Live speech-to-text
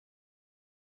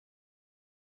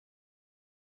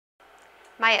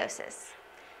Meiosis.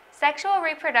 Sexual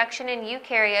reproduction in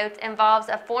eukaryotes involves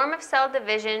a form of cell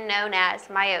division known as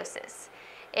meiosis.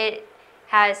 It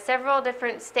has several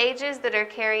different stages that are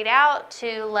carried out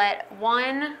to let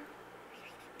one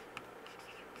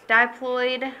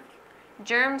diploid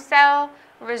germ cell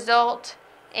result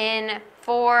in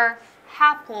 4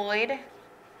 haploid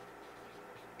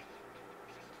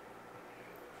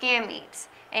gametes.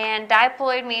 And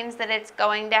diploid means that it's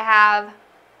going to have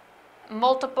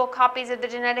multiple copies of the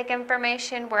genetic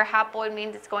information, where haploid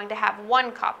means it's going to have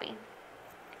 1 copy.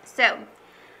 So,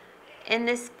 in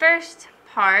this first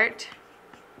part,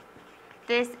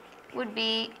 this would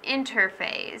be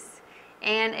interphase.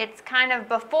 And it's kind of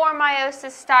before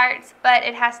meiosis starts, but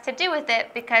it has to do with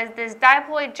it because this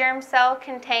diploid germ cell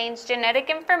contains genetic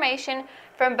information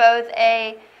from both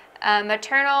a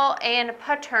maternal and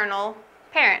paternal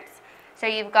parents. So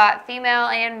you've got female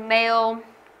and male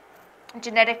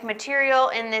genetic material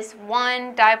in this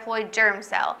one diploid germ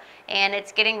cell, and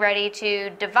it's getting ready to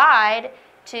divide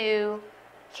to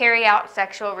carry out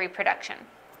sexual reproduction.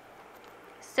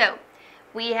 So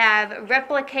we have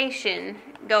replication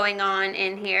going on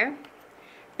in here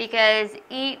because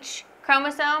each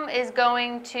chromosome is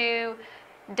going to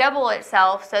double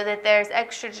itself so that there's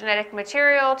extra genetic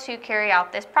material to carry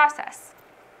out this process.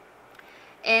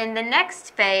 In the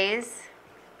next phase,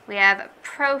 we have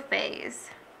prophase.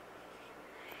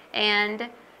 And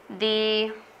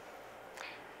the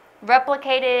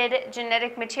replicated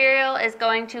genetic material is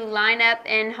going to line up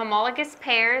in homologous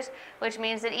pairs, which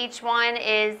means that each one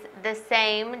is the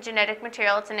same genetic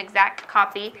material. It's an exact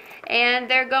copy. And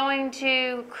they're going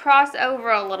to cross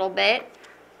over a little bit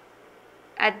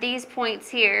at these points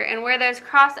here. And where those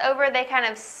cross over, they kind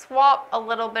of swap a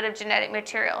little bit of genetic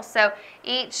material. So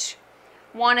each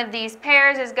one of these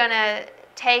pairs is going to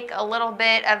take a little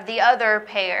bit of the other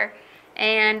pair.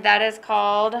 And that is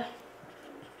called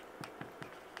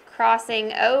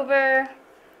crossing over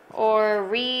or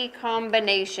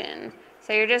recombination.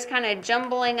 So you're just kind of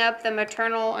jumbling up the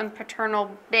maternal and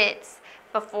paternal bits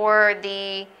before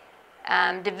the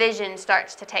division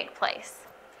starts to take place.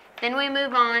 Then we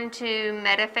move on to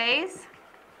metaphase.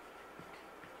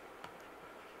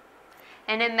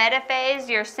 And in metaphase,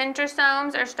 your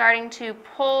centrosomes are starting to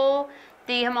pull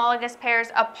the homologous pairs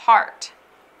apart.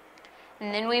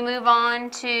 And then we move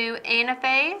on to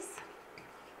anaphase.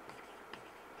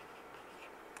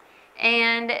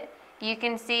 And you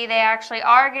can see they actually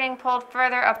are getting pulled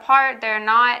further apart. They're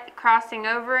not crossing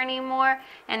over anymore,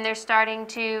 and they're starting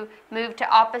to move to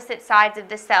opposite sides of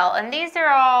the cell. And these are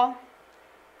all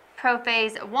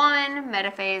prophase 1,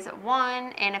 metaphase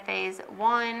 1, anaphase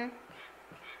 1,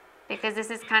 because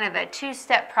this is kind of a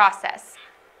 2-step process.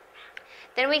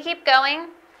 Then we keep going,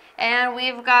 and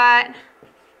we've got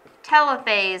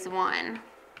telophase 1.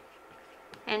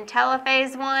 In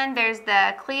telophase 1, there's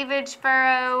the cleavage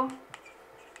furrow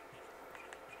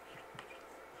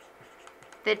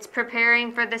that's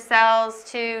preparing for the cells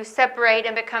to separate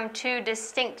and become 2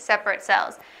 distinct separate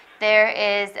cells. There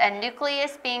is a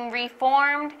nucleus being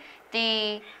reformed.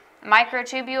 The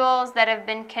microtubules that have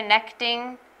been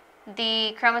connecting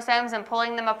the chromosomes and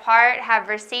pulling them apart have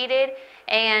receded,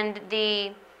 and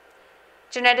the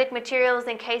genetic material is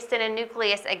encased in a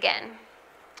nucleus again.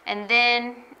 And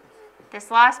then this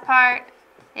last part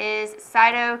is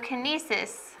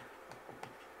cytokinesis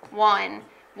 1,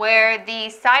 where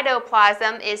the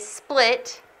cytoplasm is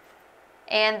split,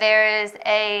 and there is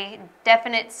a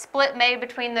definite split made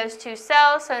between those 2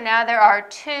 cells. So now there are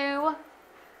 2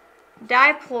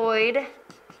 diploid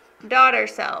daughter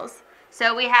cells.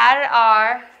 So we had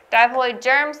our diploid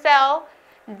germ cell.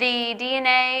 The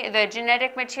DNA, the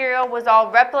genetic material was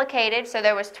all replicated, so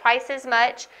there was twice as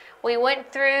much. We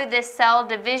went through this cell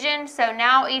division, so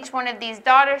now each one of these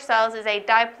daughter cells is a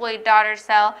diploid daughter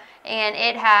cell, and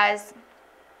it has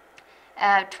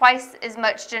twice as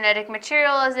much genetic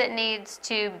material as it needs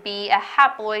to be a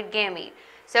haploid gamete.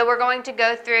 So we're going to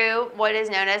go through what is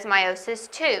known as meiosis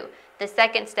 2, the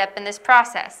second step in this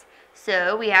process.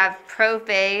 So we have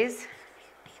prophase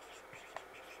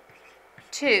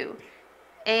 2.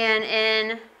 And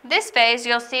in this phase,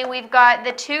 you'll see we've got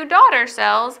the 2 daughter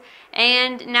cells,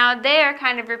 and now they're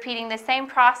kind of repeating the same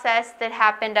process that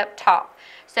happened up top.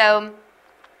 So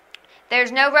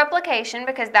there's no replication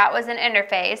because that was an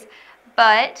interphase,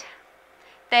 but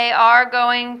they are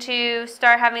going to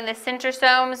start having the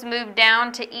centrosomes move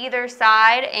down to either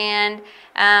side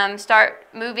and start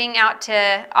moving out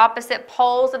to opposite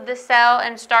poles of the cell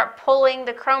and start pulling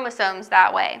the chromosomes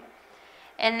that way.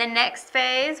 In the next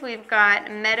phase, we've got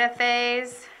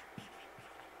metaphase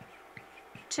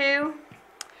 2.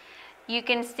 You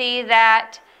can see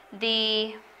that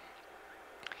the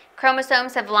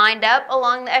chromosomes have lined up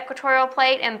along the equatorial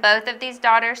plate in both of these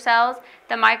daughter cells.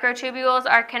 The microtubules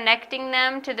are connecting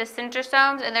them to the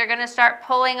centrosomes, and they're going to start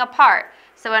pulling apart.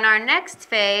 So in our next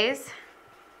phase,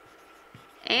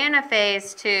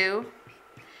 anaphase 2,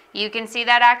 you can see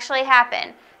that actually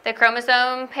happen. The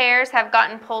chromosome pairs have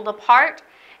gotten pulled apart,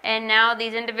 and now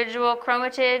these individual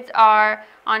chromatids are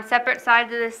on separate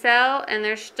sides of the cell, and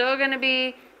they're still going to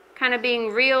be kind of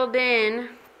being reeled in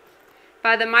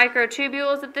by the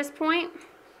microtubules at this point.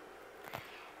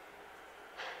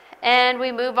 And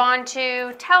we move on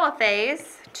to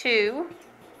telophase 2,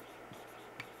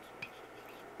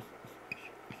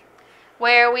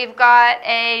 where we've got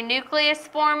a nucleus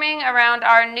forming around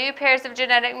our new pairs of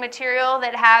genetic material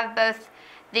that have both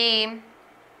the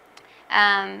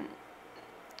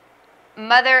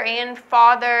mother and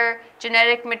father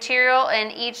genetic material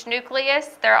in each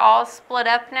nucleus. They're all split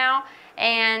up now,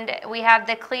 and we have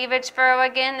the cleavage furrow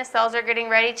again. The cells are getting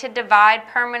ready to divide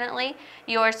permanently.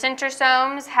 Your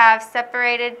centrosomes have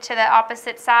separated to the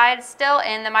opposite side still,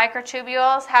 and the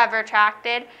microtubules have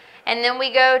retracted. And then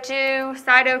we go to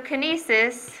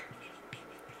cytokinesis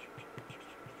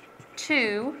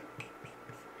 2,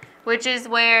 which is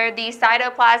where the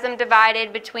cytoplasm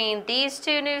divided between these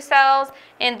two new cells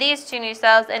and these two new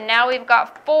cells, and now we've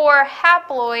got 4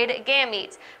 haploid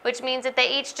gametes, which means that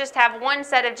they each just have one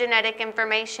set of genetic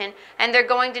information, and they're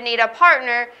going to need a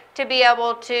partner to be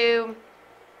able to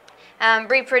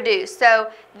reproduce.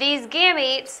 So these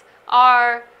gametes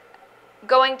are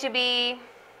going to be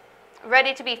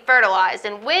ready to be fertilized,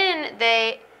 and when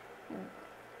they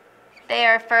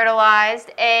are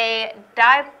fertilized, a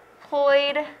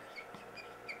diploid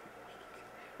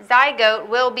zygote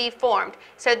will be formed.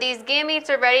 So these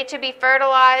gametes are ready to be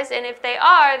fertilized, and if they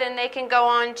are, then they can go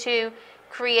on to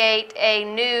create a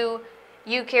new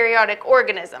eukaryotic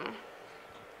organism.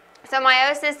 So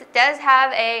meiosis does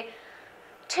have a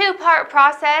 2-part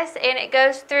process, and it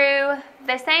goes through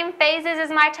the same phases as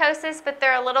mitosis, but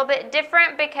they're a little bit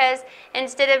different because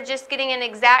instead of just getting an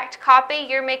exact copy,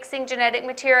 you're mixing genetic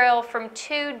material from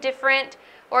 2 different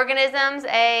organisms,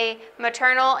 a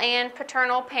maternal and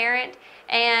paternal parent,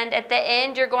 and at the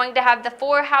end you're going to have the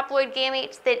 4 haploid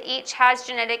gametes that each has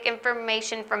genetic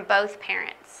information from both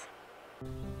parents.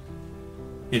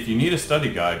 If you need a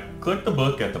study guide, click the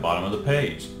book at the bottom of the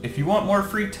page. If you want more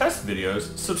free test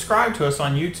videos, subscribe to us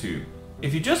on YouTube.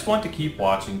 If you just want to keep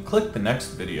watching, click the next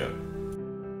video.